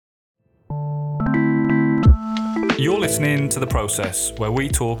You're listening to The Process, where we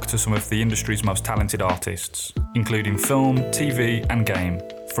talk to some of the industry's most talented artists, including film, TV and game.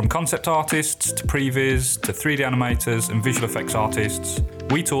 From concept artists to previs to 3D animators and visual effects artists,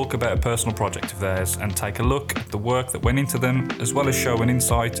 we talk about a personal project of theirs and take a look at the work that went into them, as well as show an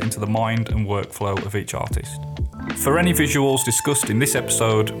insight into the mind and workflow of each artist. For any visuals discussed in this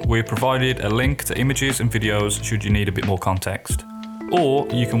episode, we've provided a link to images and videos should you need a bit more context. Or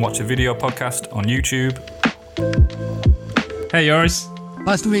you can watch a video podcast on YouTube. Hey Joris.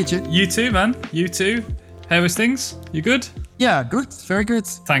 Nice to meet you. You too, man. You too. How is things? You good? Yeah, good. Very good.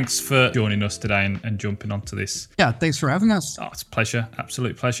 Thanks for joining us today and jumping onto this. Yeah, thanks for having us. Oh, it's a pleasure.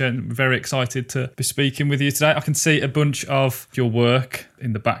 Absolute pleasure. I'm very excited to be speaking with you today. I can see a bunch of your work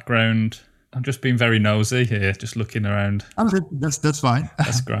in the background. I'm just being very nosy here, just looking around. That's fine.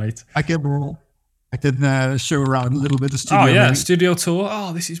 That's great. I can show around a little bit of studio. Oh yeah, maybe. Studio tour.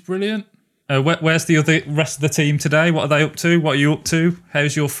 Oh, this is brilliant. Where's the rest of the team today? What are they up to? What are you up to?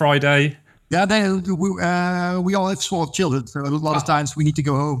 How's your Friday? Yeah, we all have small children, so a lot of times we need to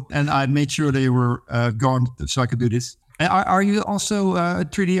go home. And I made sure they were gone so I could do this. Are you also a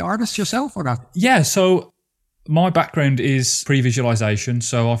 3D artist yourself or not? Yeah, so my background is pre-visualization.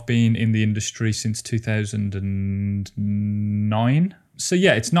 So I've been in the industry since 2009. So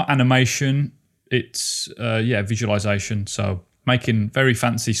yeah, it's not animation. It's visualization. So making very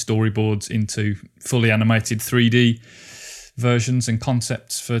fancy storyboards into fully animated 3D versions and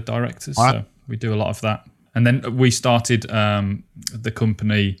concepts for directors. Wow. So we do a lot of that. And then we started the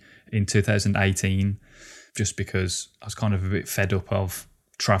company in 2018 just because I was kind of a bit fed up of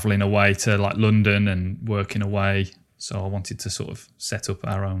traveling away to like London and working away. So I wanted to sort of set up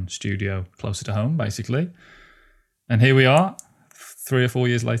our own studio closer to home, basically. And here we are 3 or 4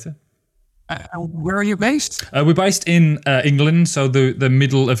 years later. Where are you based? We're based in England, so the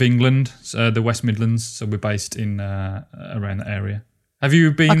middle of England, the West Midlands. So we're based in around that area. Have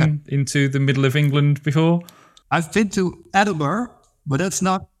you been into the middle of England before? I've been to Edinburgh, but that's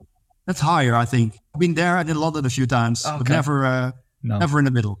higher, I think. I've been there. I did London a few times, but never in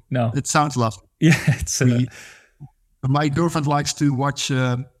the middle. No, it sounds lovely. Yeah, it's. My girlfriend likes to watch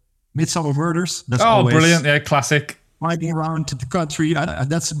Midsummer Murders. That's always brilliant! Yeah, classic. Riding around to the country,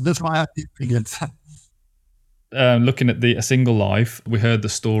 that's my opinion. Looking at a single life, we heard the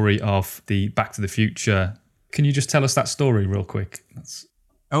story of the Back to the Future. Can you just tell us that story real quick?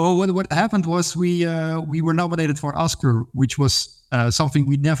 What happened was we were nominated for an Oscar, which was something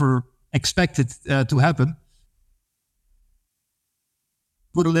we never expected to happen.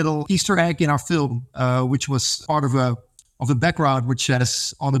 Put a little Easter egg in our film, which was part of a background which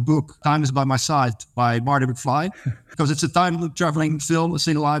says on the book "Time Is by My Side" by Marty McFly, because it's a time traveling film, A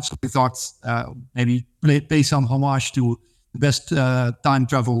Single Life. So we thought maybe pay some homage to the best time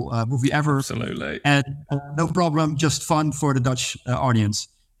travel movie ever. Absolutely, and no problem, just fun for the Dutch audience.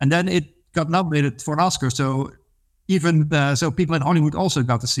 And then it got nominated for an Oscar, so even so people in Hollywood also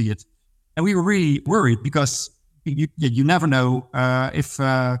got to see it, and we were really worried because you never know if.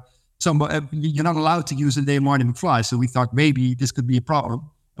 You're not allowed to use the name Marty McFly, so we thought maybe this could be a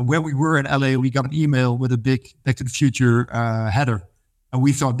problem. And when we were in LA, we got an email with a big Back to the Future header, and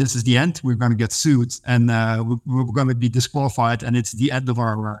we thought this is the end. We're going to get sued, and we're going to be disqualified, and it's the end of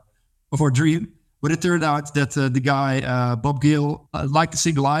our dream. But it turned out that the guy Bob Gale liked A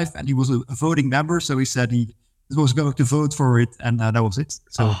Single Life, and he was a voting member, so he said he was going to vote for it, and that was it.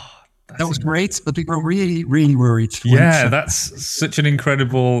 So. That was great, but we were really, really worried. Yeah, that's such an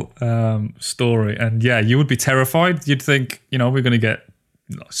incredible story. And yeah, you would be terrified. You'd think, we're going to get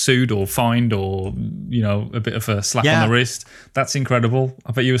sued or fined or, a bit of a slap on the wrist. That's incredible.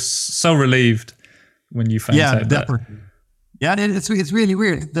 I bet you were so relieved when you found out definitely. Yeah, it's really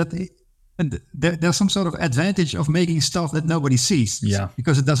weird that there's some sort of advantage of making stuff that nobody sees. Yeah.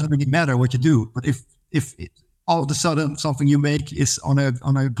 Because it doesn't really matter what you do. But if all of a sudden something you make is on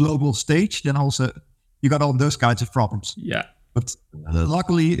a global stage, then also you got all those kinds of problems. Yeah. But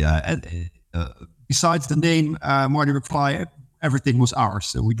luckily, besides the name Marty McFly, everything was ours.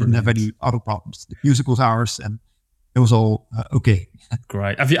 So we didn't have any other problems. The music was ours and it was all okay.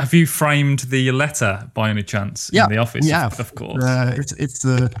 Great. Have you framed the letter by any chance in the office? Yeah, of course. Let's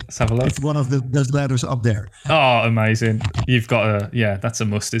have a look. It's one of those letters up there. Oh, amazing. You've got that's a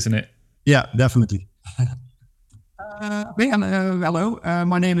must, isn't it? Yeah, definitely. Hello,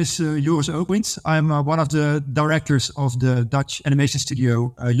 my name is Joris Oprins. I'm one of the directors of the Dutch animation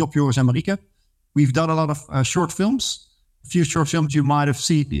studio Job, Joris and Marieke. We've done a lot of short films. A few short films you might have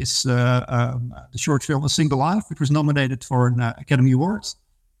seen is the short film A Single Life, which was nominated for an Academy Award.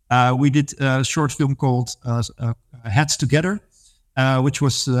 We did a short film called Heads Together, which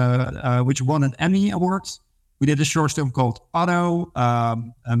won an Emmy Award. We did a short film called Otto,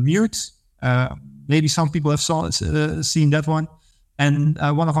 Mute. Maybe some people have seen that one. And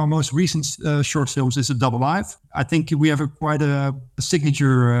one of our most recent short films is A Double Life. I think we have quite a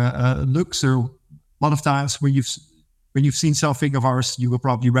signature look. So a lot of times when you've seen something of ours, you will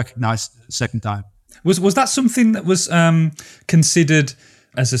probably recognize the second time. Was that something that was considered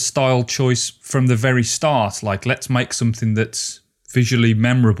as a style choice from the very start? Like, let's make something that's visually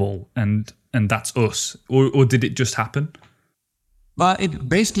memorable and that's us, or did it just happen? Well, it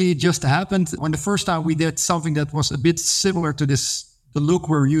basically just happened when the first time we did something that was a bit similar to the look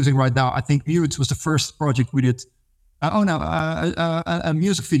we're using right now. I think Mute was the first project we did. A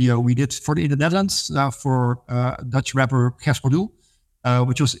music video we did in the Netherlands for Dutch rapper Casper Doel,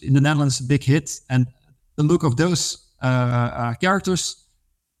 which was in the Netherlands a big hit. And the look of those characters,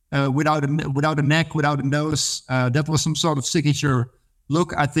 without a neck, without a nose, that was some sort of signature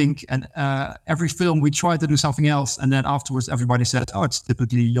look, I think. And every film we tried to do something else, and then afterwards everybody said, "Oh, it's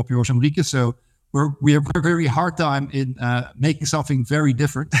typically Job, Joris, and Rieke." So we have a very hard time in making something very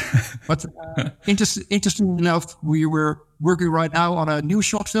different. But interesting enough, we were working right now on a new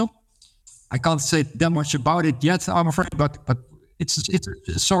short film. I can't say that much about it yet, I'm afraid, but it's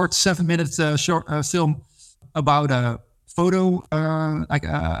a short 7-minute short film about a photo, like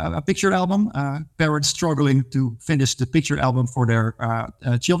a picture album. Parents struggling to finish the picture album for their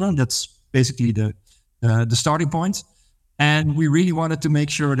children. That's basically the starting point. And we really wanted to make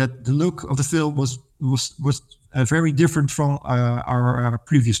sure that the look of the film was very different from our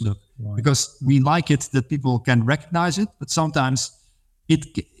previous look, right? Because we like it that people can recognize it, but sometimes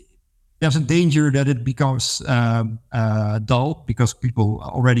there's a danger that it becomes dull because people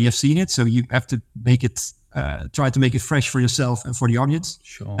already have seen it. So you have to try to make it fresh for yourself and for the audience.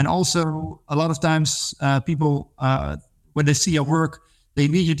 Sure. And also, a lot of times, people when they see our work, they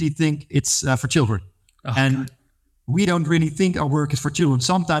immediately think it's for children, and we don't really think our work is for children.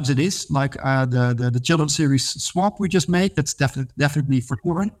 Sometimes it is, like the children's series Swap we just made. That's definitely for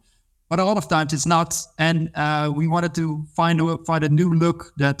children, but a lot of times it's not. And we wanted to find a new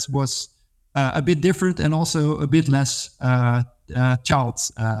look that was a bit different and also a bit less child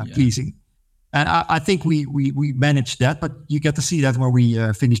pleasing. And I think we managed that, but you get to see that when we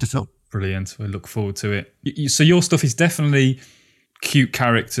finish the film. Brilliant. We look forward to it. So your stuff is definitely cute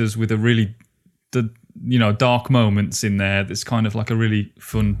characters with a really dark moments in there. That's kind of like a really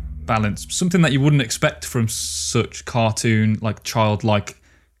fun balance, something that you wouldn't expect from such cartoon, like childlike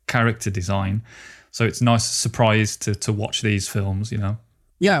character design. So it's a nice surprise to watch these films,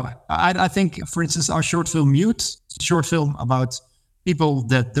 Yeah, I think, for instance, our short film Mute, a short film about people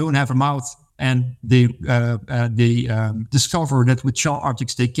that don't have a mouth and they discover that with sharp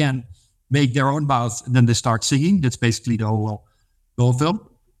objects they can make their own mouth, and then they start singing. That's basically the whole film.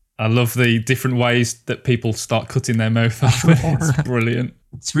 I love the different ways that people start cutting their mouth open. It's brilliant.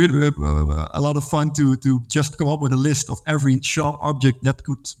 It's really a lot of fun to just come up with a list of every sharp object that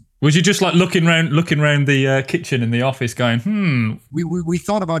could. Was you just like looking around the kitchen in the office going, We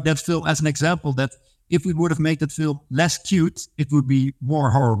thought about that film as an example that if we would have made that film less cute, it would be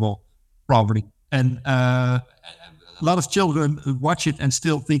more horrible, probably. And a lot of children watch it and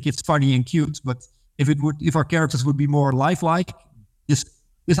still think it's funny and cute. But if our characters would be more lifelike,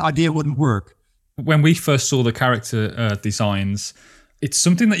 this idea wouldn't work. When we first saw the character designs, it's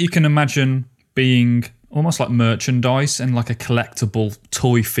something that you can imagine being almost like merchandise and like a collectible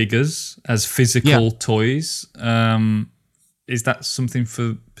toy figures as physical toys. Is that something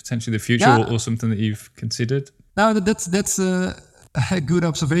for potentially the future or something that you've considered? No, that's a good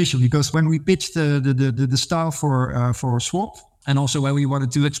observation, because when we pitched the style for Swap, and also when we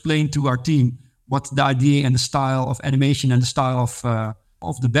wanted to explain to our team what the idea and the style of animation and the style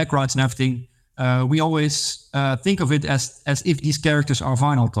of the backgrounds and everything, we always think of it as if these characters are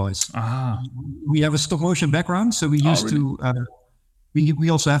vinyl toys. We have a stop motion background, so we used to. We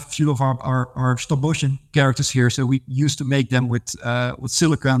also have a few of our stop motion characters here, so we used to make them with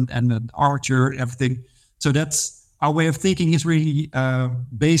silicone and an armature and everything. So that's our way of thinking, is really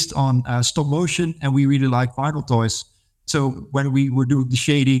based on stop motion, and we really like vinyl toys. So when we were doing the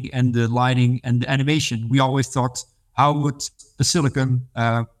shading and the lighting and the animation, we always thought, how would a silicone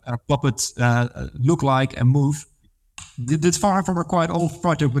puppet look like and move? That's far from a quite old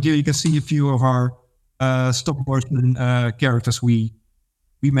project, but here you can see a few of our stop motion characters we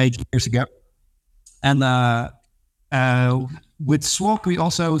made years ago. And with Swap, we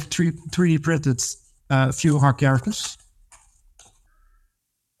also 3D printed a few of our characters.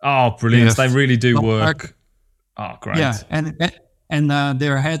 Oh, brilliant! Yes. They really do work. Oh, great! Yeah, and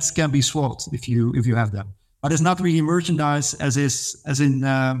their heads can be swapped if you have them. But it's not really merchandise as in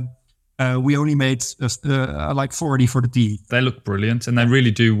we only made like 40 for the team. They look brilliant, and they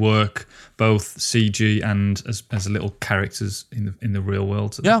really do work both CG and as little characters in the real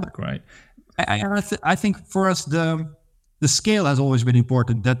world. So they're great. I think for us the scale has always been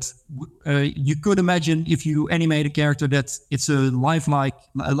important. That you could imagine if you animate a character that it's a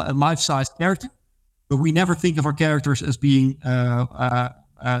life-size character, but we never think of our characters as being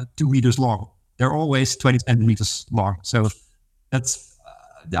 2 meters long. They're always 20 centimeters long. So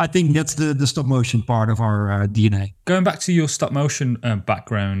I think that's the stop motion part of our DNA. Going back to your stop motion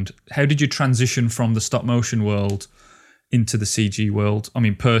background, how did you transition from the stop motion world into the CG world? I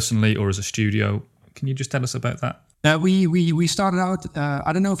mean, personally or as a studio? Can you just tell us about that? We started out.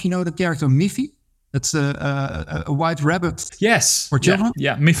 I don't know if you know the character Miffy. That's a white rabbit. Yes. For children.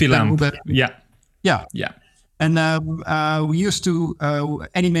 Yeah. Miffy Lamp. Yeah. And we used to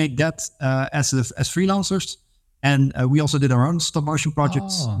animate that as freelancers. And we also did our own stop motion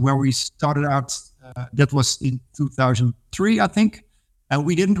projects where we started out. That was in 2003, I think. And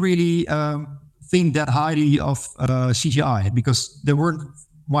we didn't really think that highly of CGI because there weren't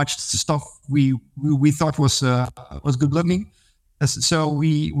much stuff we thought was good looking. So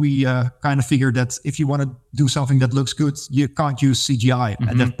we kind of figured that if you want to do something that looks good, you can't use CGI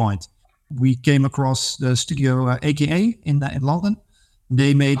at that point. We came across the studio AKA in London.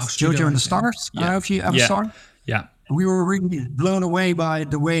 They made Jojo and the Stars. I don't know if you ever saw it. Yeah. We were really blown away by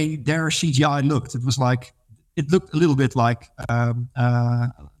the way their CGI looked. It was like, it looked a little bit like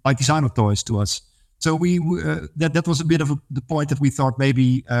designer toys to us. So that was a bit of the point that we thought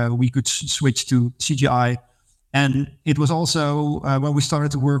maybe we could switch to CGI. And it was also when we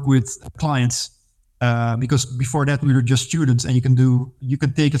started to work with clients, because before that we were just students, and you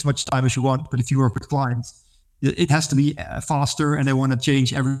can take as much time as you want, but if you work with clients, it has to be faster, and they want to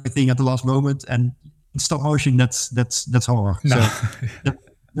change everything at the last moment. And in stop motion, that's horror. No. So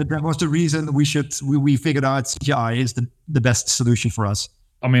that was the reason we figured out CGI is the best solution for us.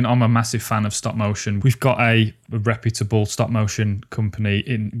 I mean, I'm a massive fan of stop motion. We've got a reputable stop motion company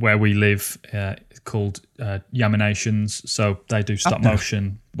in where we live called Yaminations. So they do stop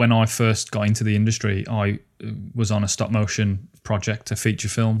motion. When I first got into the industry, I was on a stop motion project, a feature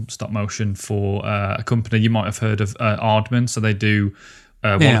film stop motion for a company you might have heard of, Aardman. So they do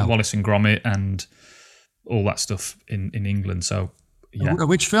Wallace and Gromit and all that stuff in England. So yeah.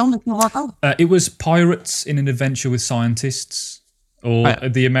 Which film did you work on? It was Pirates in an Adventure with Scientists. Or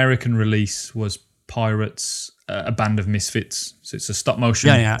the American release was Pirates, a Band of Misfits. So it's a stop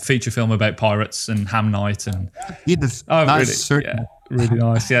motion feature film about pirates and Ham Night and really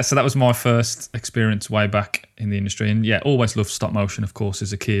nice. Yeah, so that was my first experience way back in the industry, and always loved stop motion. Of course,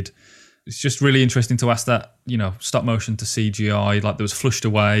 as a kid, it's just really interesting to ask that. Stop motion to CGI. Like there was Flushed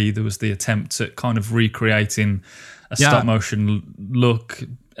Away. There was the attempt at kind of recreating a stop motion look,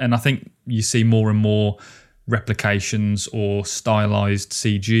 and I think you see more and more replications or stylized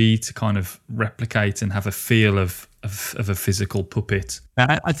CG to kind of replicate and have a feel of a physical puppet.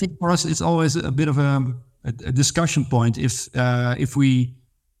 I think for us it's always a bit of a discussion point. If we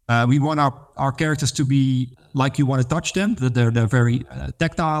want our characters to be like you want to touch them, that they're very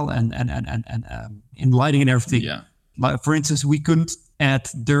tactile and in lighting and everything. Yeah. Like for instance, we couldn't add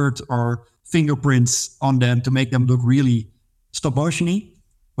dirt or fingerprints on them to make them look really stop motion-y,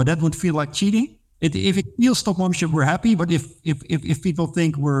 but that would feel like cheating. If it feels stop motion, we're happy. But if people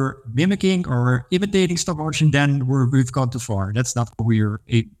think we're mimicking or imitating stop motion, then we've gone too far. That's not what we're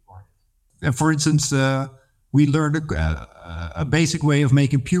aiming for. And for instance, we learned a basic way of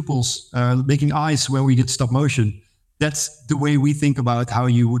making pupils, making eyes when we did stop motion. That's the way we think about how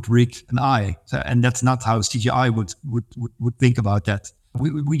you would rig an eye, and that's not how CGI would think about that.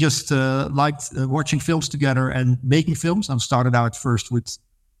 We just liked watching films together and making films. I started out first with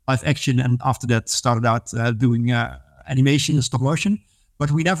live action, and after that started out doing animation and stop motion.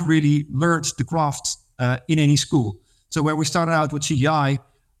 But we never really learned the craft in any school. So when we started out with CGI,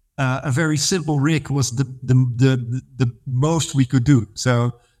 a very simple rig was the most we could do.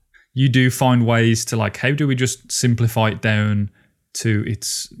 So you do find ways to how do we just simplify it down to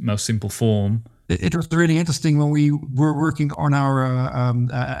its most simple form? It was really interesting when we were working on our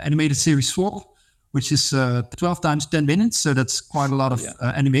animated series 4, which is 12 times 10 minutes. So that's quite a lot of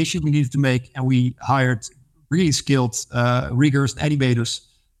animation we needed to make. And we hired really skilled riggers, animators,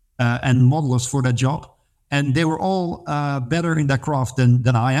 and modelers for that job. And they were all better in that craft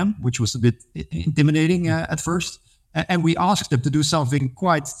than I am, which was a bit intimidating at first. And we asked them to do something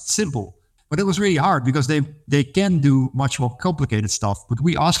quite simple. But it was really hard because they can do much more complicated stuff. But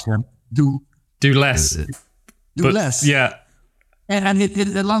we asked them to do less. Less. Yeah. And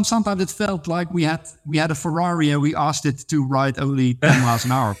it sometimes it felt like we had a Ferrari and we asked it to ride only 10 miles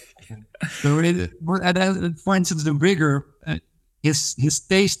an hour. So, for instance, the rigger, his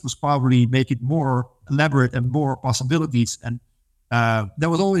taste was probably make it more elaborate and more possibilities, and there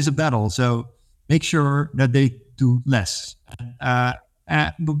was always a battle. So make sure that they do less,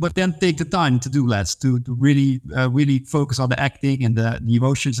 but then take the time to do less, to really focus on the acting and the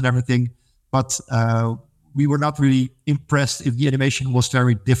emotions and everything. But we were not really impressed if the animation was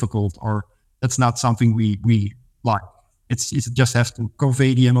very difficult, or that's not something we like. It just has to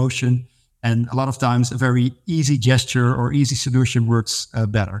convey the emotion. And a lot of times a very easy gesture or easy solution works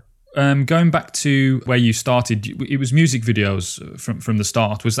better. Going back to where you started, it was music videos from the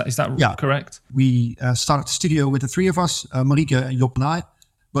start. Is that correct? We started the studio with the three of us, Marieke, Job and I,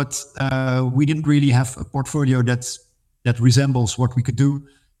 but we didn't really have a portfolio that resembles what we could do.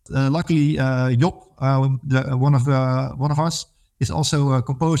 Luckily, Job, one of us, is also a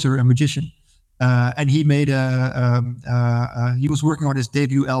composer and magician. And he made he was working on his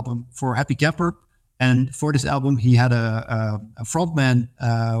debut album for Happy Camper. And for this album, he had a frontman,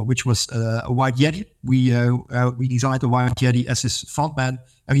 which was a White Yeti. We designed the White Yeti as his frontman,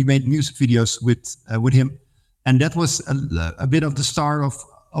 and we made music videos with him. And that was a bit of the start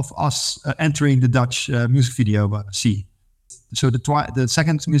of us entering the Dutch music video scene. So the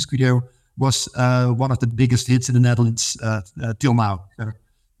second music video was one of the biggest hits in the Netherlands till now. So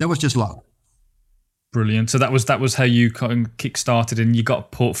that was just love. Brilliant. So that was how you kind of kick-started, and you got a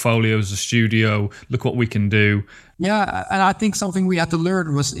portfolio as a studio. Look what we can do. Yeah, and I think something we had to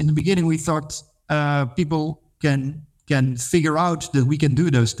learn was, in the beginning we thought people can figure out that we can do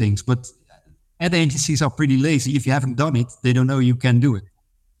those things, but ad agencies are pretty lazy. If you haven't done it, they don't know you can do it.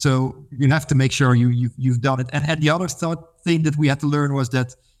 So you have to make sure you've done it. And the other thing that we had to learn was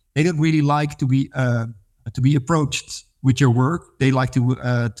that they don't really like to be approached with your work. They like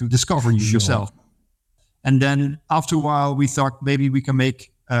to discover you yourself. And then after a while, we thought maybe we can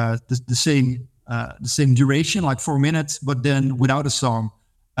make the same duration, like 4 minutes, but then without a song,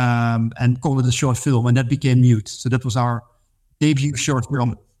 and call it a short film. And that became Mute. So that was our debut short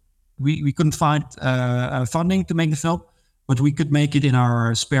film. We couldn't find funding to make the film, but we could make it in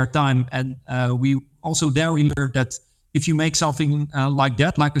our spare time. And we learned that if you make something like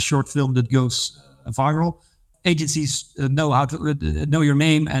that, like a short film that goes viral, agencies know how to know your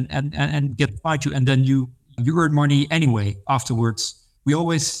name and get by you, and then you earn money anyway afterwards. We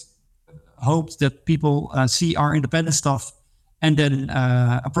always hoped that people see our independent stuff and then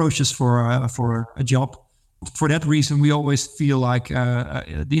approach us for a job. For that reason, we always feel like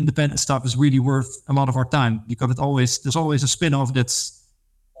the independent stuff is really worth a lot of our time, because there's always a spin-off that's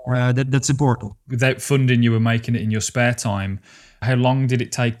important. Without funding, you were making it in your spare time. How long did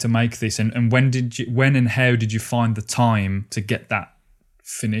it take to make this, and when and how did you find the time to get that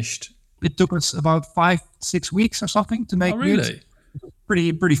finished? It took us about 5-6 weeks or something to make. Oh, really?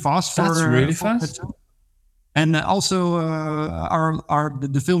 Pretty fast. That's really fast. And also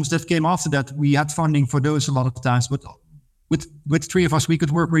the films that came after that, we had funding for those a lot of times. But with three of us, we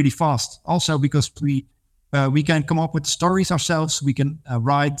could work really fast. Also because we can come up with stories ourselves. We can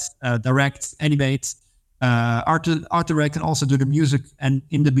write, direct, animate. Art direct, and also do the music, and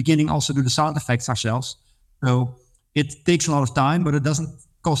in the beginning also do the sound effects ourselves. So it takes a lot of time, but it doesn't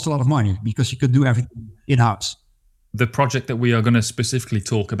cost a lot of money because you could do everything in-house. The project that we are going to specifically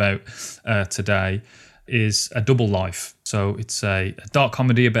talk about today is A Double Life. So it's a dark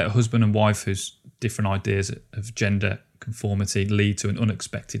comedy about a husband and wife whose different ideas of gender conformity lead to an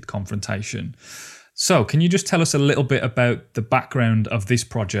unexpected confrontation. So can you just tell us a little bit about the background of this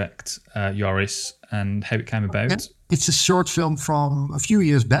project, Joris, and how it came about? Okay. It's a short film from a few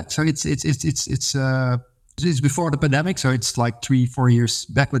years back. So it's before the pandemic. So it's like 3-4 years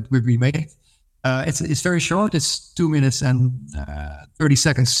back when we made it. It's very short. It's 2 minutes and 30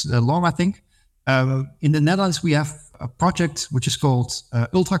 seconds long, I think. In the Netherlands, we have a project which is called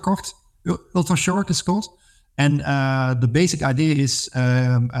Ultra Short, it's called. And the basic idea is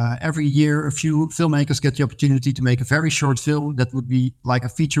every year a few filmmakers get the opportunity to make a very short film that would be like a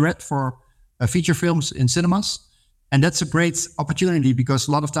featurette for feature films in cinemas. And that's a great opportunity because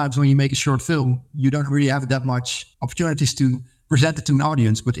a lot of times when you make a short film, you don't really have that much opportunities to present it to an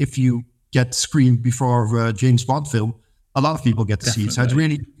audience. But if you get screened before a James Bond film, a lot of people get to see it. So it's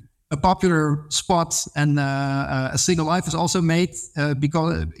really a popular spot. And A Single Life is also made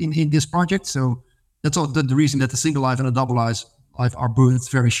because in this project. So that's all the reason that The Single Life and A Double Life are both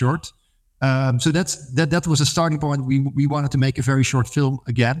very short. So that was a starting point. We wanted to make a very short film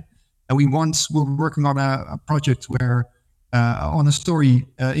again. And we once were working on a project where on a story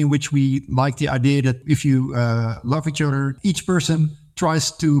in which we like the idea that if you love each other, each person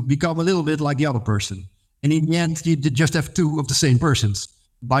tries to become a little bit like the other person. And in the end, you just have two of the same persons.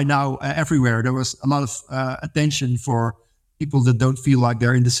 by now everywhere. There was a lot of attention for people that don't feel like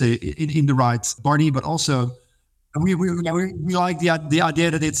they're in the right body, but also we like the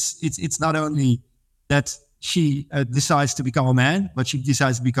idea that it's not only that she decides to become a man, but she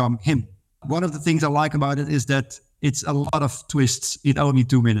decides to become him. One of the things I like about it is that it's a lot of twists in only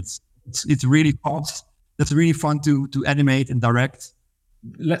 2 minutes. It's really fast. That's really fun to animate and direct.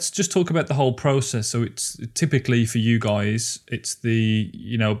 Let's just talk about the whole process. So it's typically for you guys, it's the,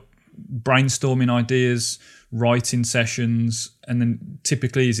 brainstorming ideas, writing sessions, and then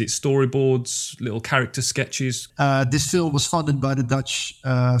typically is it storyboards, little character sketches? This film was funded by the Dutch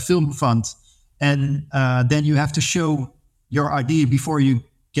Film Fund. And then you have to show your idea before you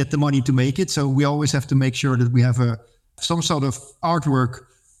get the money to make it. So we always have to make sure that we have some sort of artwork,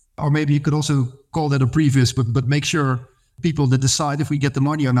 or maybe you could also call that a previs, but make sure people that decide if we get the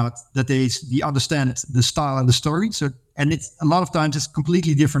money or not, that they understand the style and the story. So, and it's a lot of times it's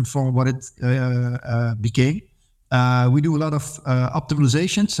completely different from what it became. We do a lot of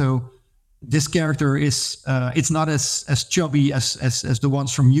optimization. So this character is it's not as chubby as the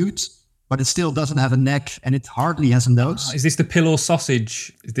ones from Mute, but it still doesn't have a neck and it hardly has a nose. Is this the pillow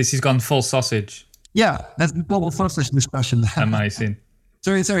sausage? This has gone full sausage. Yeah, that's the double sausage discussion. Amazing.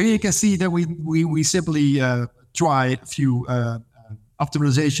 So here you can see that we simply try a few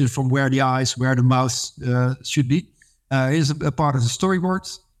optimization from where the eyes, where the mouth should be. Here's a part of the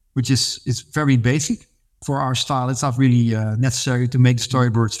storyboard, which is very basic for our style. It's not really necessary to make the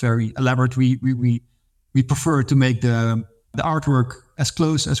storyboards very elaborate. We prefer to make the artwork as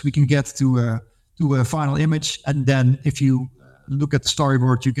close as we can get to a final image, and then if you look at the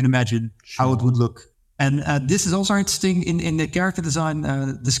storyboard, you can imagine how it would look. And this is also interesting in the character design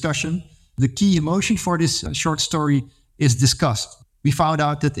discussion. The key emotion for this short story is disgust. We found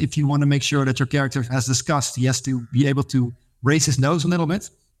out that if you want to make sure that your character has disgust, he has to be able to raise his nose a little bit.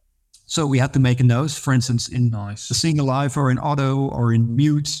 So we had to make a nose. For instance, in The Single Life or in Otto or in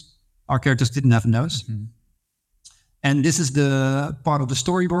Mute, our characters didn't have a nose. Mm-hmm. And this is the part of the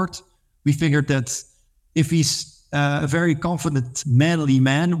storyboard. We figured that if he's a very confident, manly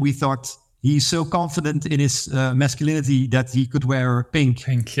man, we thought he's so confident in his masculinity that he could wear pink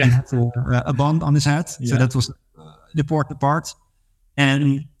and have a band on his head. Yeah. So that was the important part.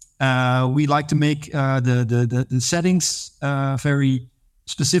 And we like to make the settings very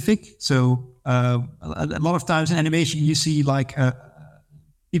specific. So a lot of times in animation, you see like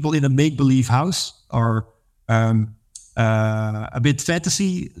people in a make-believe house or a bit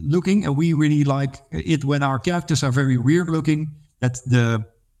fantasy looking, and we really like it when our characters are very weird looking, that the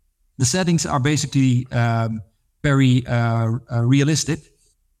settings are basically very realistic.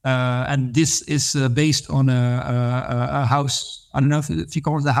 And this is based on a house. I don't know if you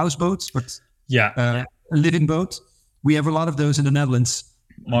call it a houseboat, but a living boat. We have a lot of those in the Netherlands.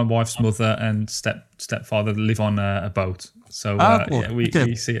 My wife's mother and stepfather live on a boat. So cool.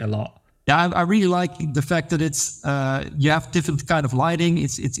 We see it a lot. Yeah, I really like the fact that it's you have different kind of lighting.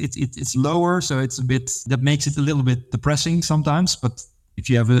 It's lower, so it's a bit that makes it a little bit depressing sometimes. But if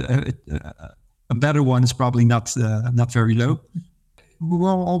you have a better one, it's probably not very low. We're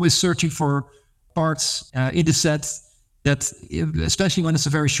always searching for parts in the set that, especially when it's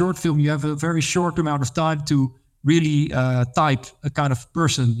a very short film, you have a very short amount of time to really type a kind of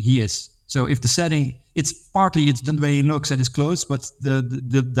person he is. So if the setting, it's the way he looks and his clothes, but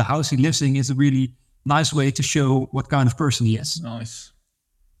the house he lives in is a really nice way to show what kind of person he is. Nice.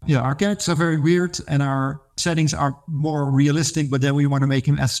 Yeah, our characters are very weird and our settings are more realistic, but then we want to make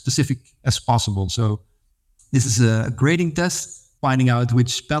him as specific as possible. So this is a grading test, finding out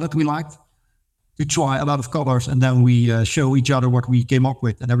which palette we liked. We try a lot of colors and then we show each other what we came up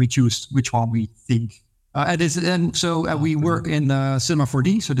with, and then we choose which one we think. So we work in Cinema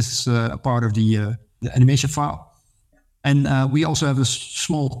 4D. So this is a part of the animation file. And we also have a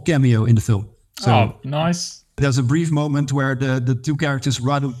small cameo in the film. So nice. There's a brief moment where the two characters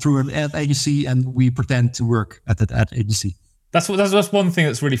run through an ad agency and we pretend to work at that ad agency. That's one thing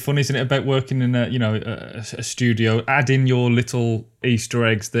that's really fun, isn't it, about working in a studio? Add in your little Easter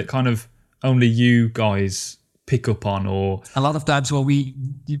eggs that kind of only you guys pick up on. Or a lot of times when we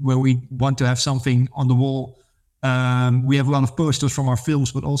want to have something on the wall, we have a lot of posters from our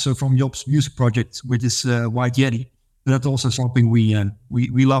films, but also from Job's music project, which is White Yeti. That's also something we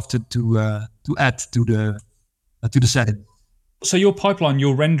love to add to the setting. So your pipeline,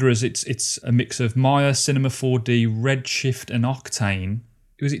 your renderers, it's a mix of Maya, Cinema 4D, Redshift, and Octane.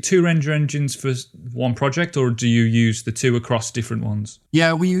 Was it two render engines for one project, or do you use the two across different ones?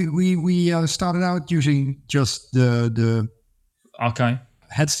 Yeah, we started out using just the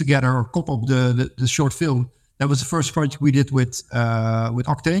heads together or cop of the short film. That was the first project we did with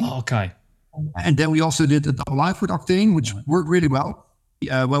Octane. Oh, okay. And then we also did a double live with Octane, which worked really well.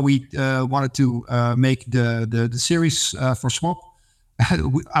 When we wanted to make the series for Swap,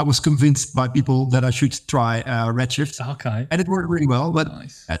 I was convinced by people that I should try Redshift. Okay. And it worked really well. But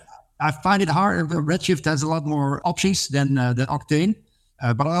Nice. I find it hard. Redshift has a lot more options than Octane.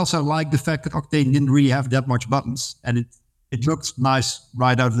 But I also like the fact that Octane didn't really have that much buttons, and it looks nice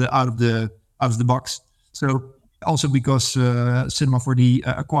right out of the box. So also because Cinema 4D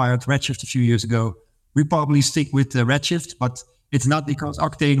acquired Redshift a few years ago, we probably stick with Redshift, but it's not because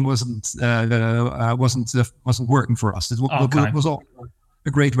Octane wasn't working for us. It was all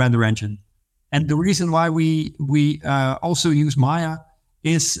a great render engine, and the reason why we also use Maya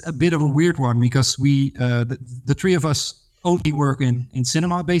is a bit of a weird one, because we the three of us only work in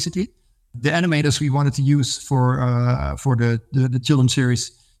cinema basically. The animators we wanted to use for the children's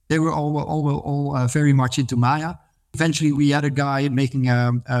series, they were all very much into Maya. Eventually, we had a guy making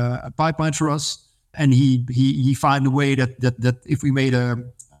a pipeline for us, and he found a way that if we made a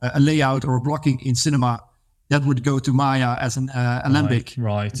layout or a blocking in cinema, that would go to Maya as an alembic.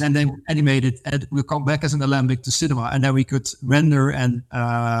 Right. Then they animate it, and it will come back as an alembic to cinema, and then we could render and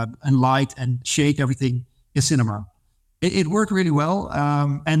light and shade everything in cinema. It worked really well,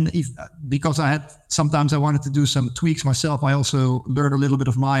 and because sometimes I wanted to do some tweaks myself, I also learned a little bit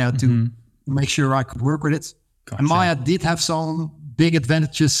of Maya to make sure I could work with it. Gotcha. And Maya did have some big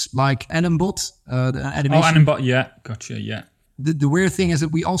advantages like Animbot, the animation. Oh, Animbot, yeah, gotcha, yeah. The weird thing is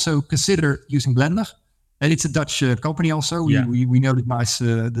that we also consider using Blender, and it's a Dutch company also. We know the guys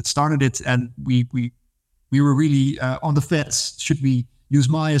that started it, and we were really on the fence. Should we use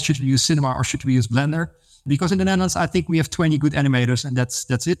Maya? Should we use Cinema? Or should we use Blender? Because in the Netherlands, I think we have 20 good animators, and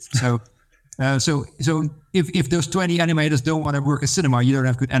that's it. So, so if those 20 animators don't want to work in cinema, you don't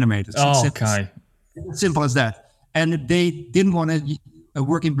have good animators. Okay. It's simple as that. And they didn't want to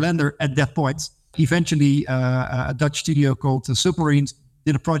work in Blender at that point. Eventually, a Dutch studio called Oprins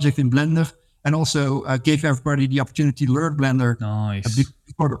did a project in Blender, and also gave everybody the opportunity to learn Blender. Nice.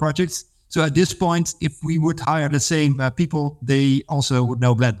 Before the project. So at this point, if we would hire the same people, they also would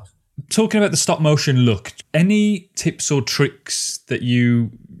know Blender. Talking about the stop motion look, any tips or tricks that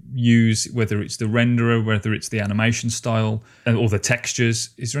you use, whether it's the renderer, whether it's the animation style or the textures,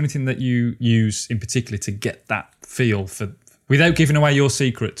 is there anything that you use in particular to get that feel for, without giving away your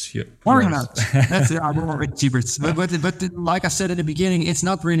secrets? Or not. That's I don't want secrets. But like I said at the beginning, it's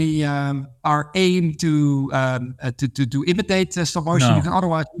not really our aim to imitate stop motion. No. Because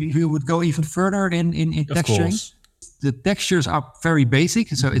otherwise we would go even further in texturing. Course. The textures are very basic,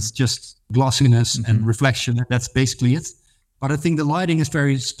 so it's just glossiness and reflection, and that's basically it. But I think the lighting is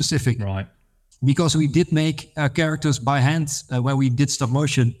very specific, right? Because we did make characters by hand when we did stop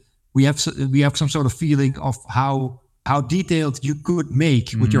motion. We have some sort of feeling of how detailed you could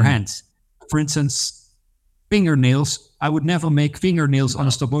make with your hands. For instance, fingernails. I would never make fingernails on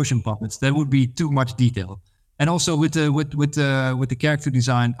a stop motion puppet. That would be too much detail. And also with the character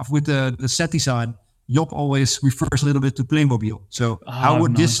design, with the set design, Job always refers a little bit to Playmobil. So how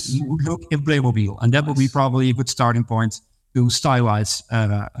would this look in Playmobil? And that would be probably a good starting point to stylize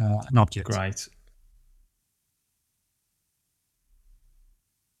an object. Great.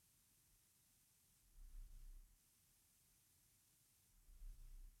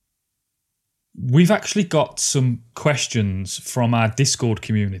 We've actually got some questions from our Discord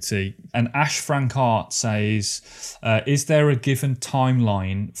community, and Ash Frankart says, is there a given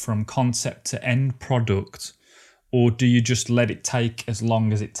timeline from concept to end product, or do you just let it take as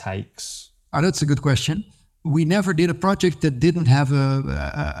long as it takes? Oh, that's a good question. We never did a project that didn't have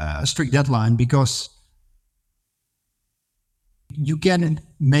a strict deadline, because you can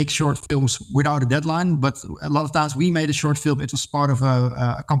make short films without a deadline, but a lot of times we made a short film. It was part of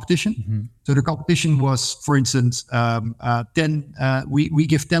a competition. So the competition was, for instance, we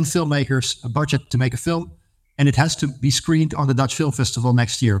give 10 filmmakers a budget to make a film, and it has to be screened on the Dutch Film Festival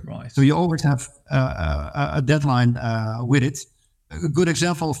next year. Right. So you always have a deadline with it. A good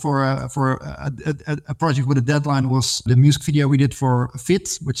example for a project with a deadline was the music video we did for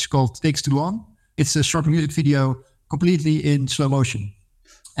Fit, which is called Takes Too Long. It's a short music video completely in slow motion.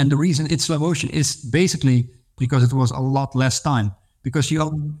 And the reason it's slow motion is basically because it was a lot less time. Because you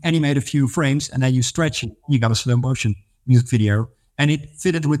only animate a few frames and then you stretch it, you got a slow motion music video. And it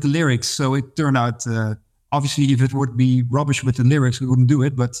fitted with the lyrics, so it turned out, obviously if it would be rubbish with the lyrics, we wouldn't do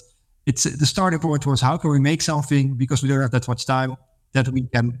it. But it's the starting point was, how can we make something, because we don't have that much time, that we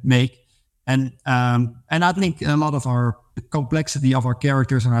can make. And I think a lot of the complexity of our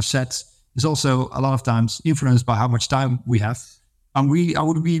characters and our sets is also a lot of times influenced by how much time we have. I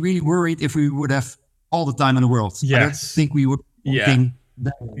would be really worried if we would have all the time in the world. Yes. I don't think we would think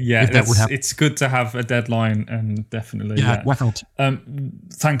that if that would happen. It's good to have a deadline, and definitely. Why not?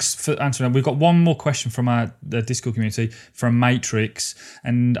 Thanks for answering. We've got one more question from the Discord community from Matrix,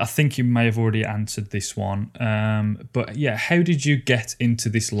 and I think you may have already answered this one. But yeah, how did you get into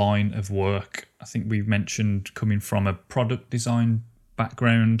this line of work? I think we mentioned coming from a product design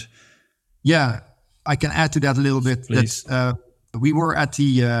background. Yeah, I can add to that a little bit. Please. That we were at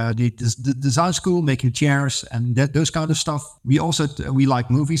the design school making chairs and those kind of stuff. We like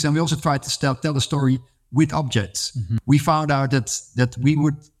movies, and we also tried to tell the story with objects. Mm-hmm. We found out that we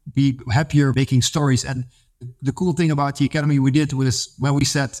would be happier making stories. And the cool thing about the academy we did was when we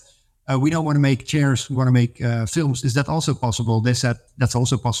said we don't want to make chairs, we want to make films. Is that also possible? They said that's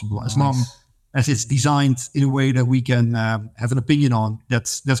also possible, as long as it's designed in a way that we can have an opinion on.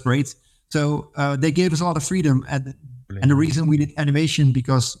 That's great. So they gave us a lot of freedom. And the reason we did animation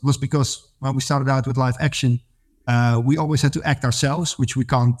was because when we started out with live action, we always had to act ourselves, which we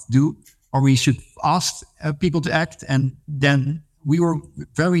can't do, or we should ask people to act. And then we were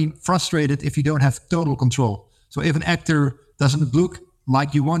very frustrated if you don't have total control. So if an actor doesn't look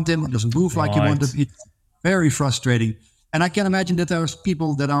like you want him, or doesn't move like you want him, it's very frustrating. And I can imagine that there's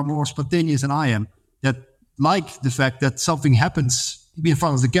people that are more spontaneous than I am, that like the fact that something happens in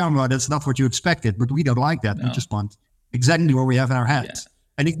front of the camera that's not what you expected, but we don't like that. No. We just want exactly what we have in our head. Yeah.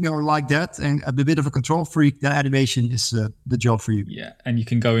 And if you're like that and a bit of a control freak, then animation is the job for you. Yeah, and you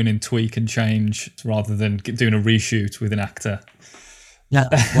can go in and tweak and change rather than doing a reshoot with an actor. Yeah.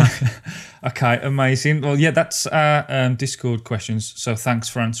 Okay, amazing. Well, yeah, that's Discord questions. So thanks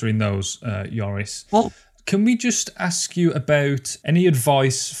for answering those, Joris. Well, can we just ask you about any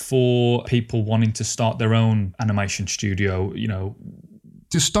advice for people wanting to start their own animation studio?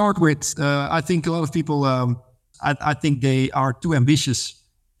 To start with, I think a lot of people... I think they are too ambitious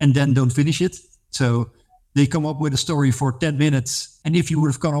and then don't finish it. So they come up with a story for 10 minutes. And if you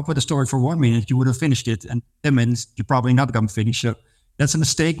would have come up with a story for 1 minute, you would have finished it. And 10 minutes, you're probably not going to finish. So that's a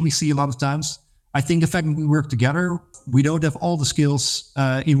mistake we see a lot of times. I think the fact that we work together, we don't have all the skills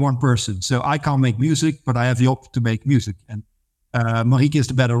in one person. So I can't make music, but I have the option to make music. And Marieke is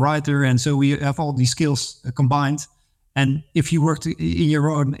the better writer. And so we have all these skills combined. And if you work in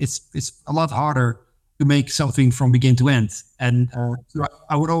your own, it's a lot harder to make something from begin to end. And so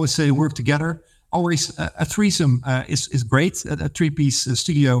I would always say work together. Always a threesome is great. A three-piece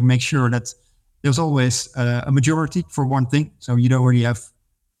studio makes sure that there's always a majority for one thing. So you don't really have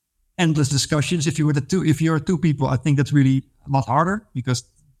endless discussions. If you're two people, I think that's really a lot harder, because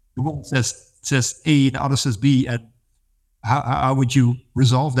the one says A, the other says B, and how would you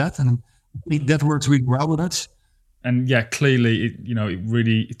resolve that? And I think that works really well with us. And yeah, clearly,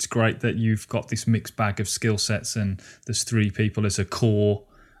 it's great that you've got this mixed bag of skill sets, and there's three people as a core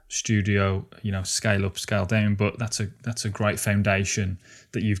studio, scale up, scale down. But that's a great foundation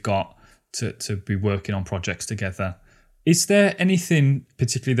that you've got to be working on projects together. Is there anything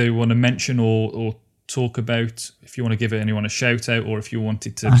particularly that you want to mention or talk about? If you want to give anyone a shout out, or if you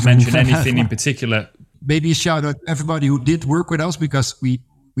wanted to mention anything in particular? Maybe a shout out to everybody who did work with us, because we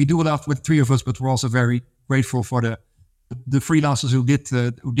do a lot with three of us, but we're also very grateful for the freelancers who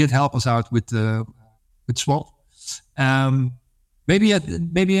did help us out with Swap. Maybe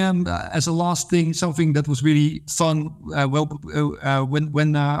as a last thing, something that was really fun.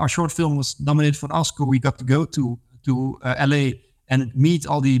 When our short film was nominated for an Oscar, we got to go to LA and meet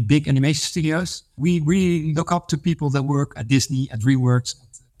all the big animation studios. We really look up to people that work at Disney, at DreamWorks,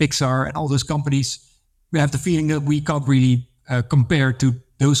 at Pixar, and all those companies. We have the feeling that we can't really compare to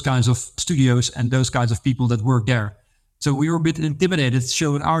those kinds of studios and those kinds of people that work there. So we were a bit intimidated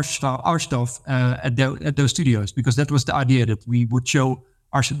showing our stuff at those studios, because that was the idea, that we would show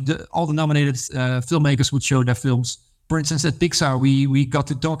all the nominated filmmakers would show their films. For instance, at Pixar, we got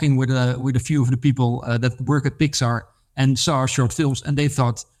to talking with a few of the people that work at Pixar and saw our short films, and they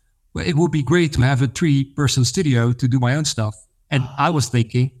thought, well, it would be great to have a 3-person studio to do my own stuff. And I was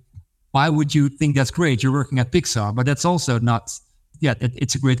thinking, why would you think that's great? You're working at Pixar, but that's also not. Yeah,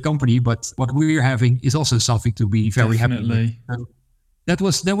 it's a great company, but what we're having is also something to be very happy with. So that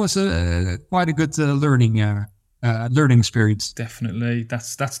was quite a good learning experience. Definitely,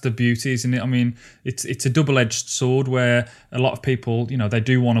 that's the beauty, isn't it? I mean, it's a double-edged sword, where a lot of people, they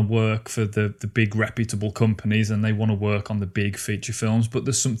do want to work for the big reputable companies, and they want to work on the big feature films, but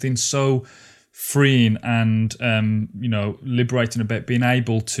there's something so freeing and liberating about being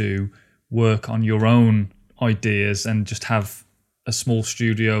able to work on your own ideas and just have a small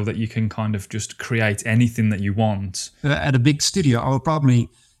studio that you can kind of just create anything that you want. At a big studio, I would probably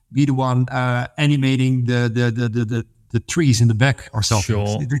be the one animating the trees in the back or something.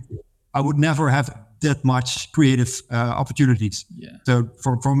 Sure. I would never have that much creative opportunities. Yeah. So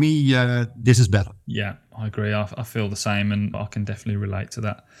for me, this is better. Yeah, I agree. I feel the same, and I can definitely relate to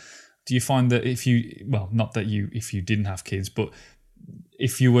that. Do you find that if you didn't have kids, but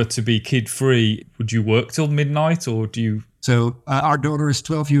if you were to be kid-free, would you work till midnight, or do you? So our daughter is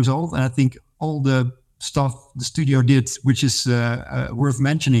 12 years old, and I think all the stuff the studio did, which is worth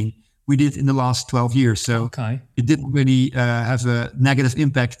mentioning, we did in the last 12 years. So it didn't really have a negative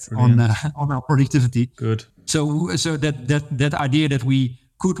impact on our productivity. Good. So that idea that we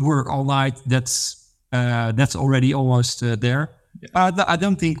could work all night, that's already almost there. Yeah. I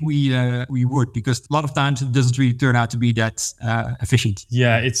don't think we would, because a lot of times it doesn't really turn out to be that efficient.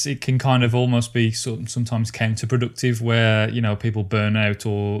 Yeah, it can kind of almost be sometimes counterproductive, where people burn out,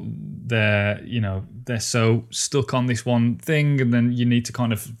 or they're so stuck on this one thing, and then you need to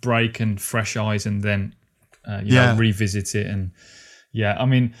kind of break and fresh eyes, and then revisit it. And I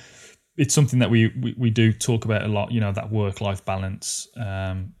mean, it's something that we do talk about a lot. That work-life balance.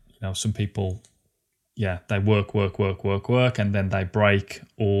 Some people. Yeah, they work, and then they break.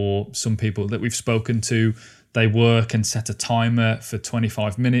 Or some people that we've spoken to, they work and set a timer for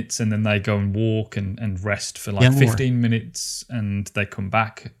 25 minutes, and then they go and walk and rest for 15 minutes, and they come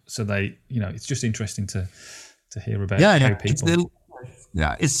back. So they, it's just interesting to hear about how people.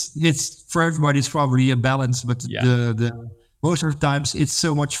 It's for everybody. It's probably a balance, but the most of the times it's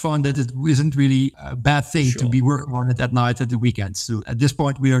so much fun that it isn't really a bad thing to be working on it at night, at the weekends. So at this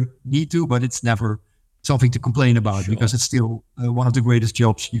point, we don't need to, but it's never something to complain about, because it's still one of the greatest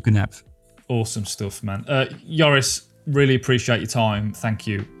jobs you can have. Awesome stuff, man. Joris, really appreciate your time. Thank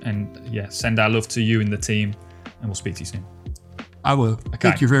you. And send our love to you and the team, and we'll speak to you soon. I will. Okay.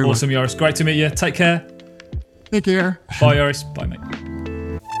 Thank you very much. Awesome, Joris. Great to meet you. Take care. Take care. Bye, Joris. Bye, mate.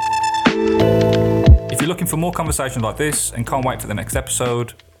 If you're looking for more conversations like this and can't wait for the next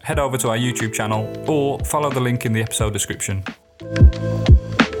episode, head over to our YouTube channel or follow the link in the episode description.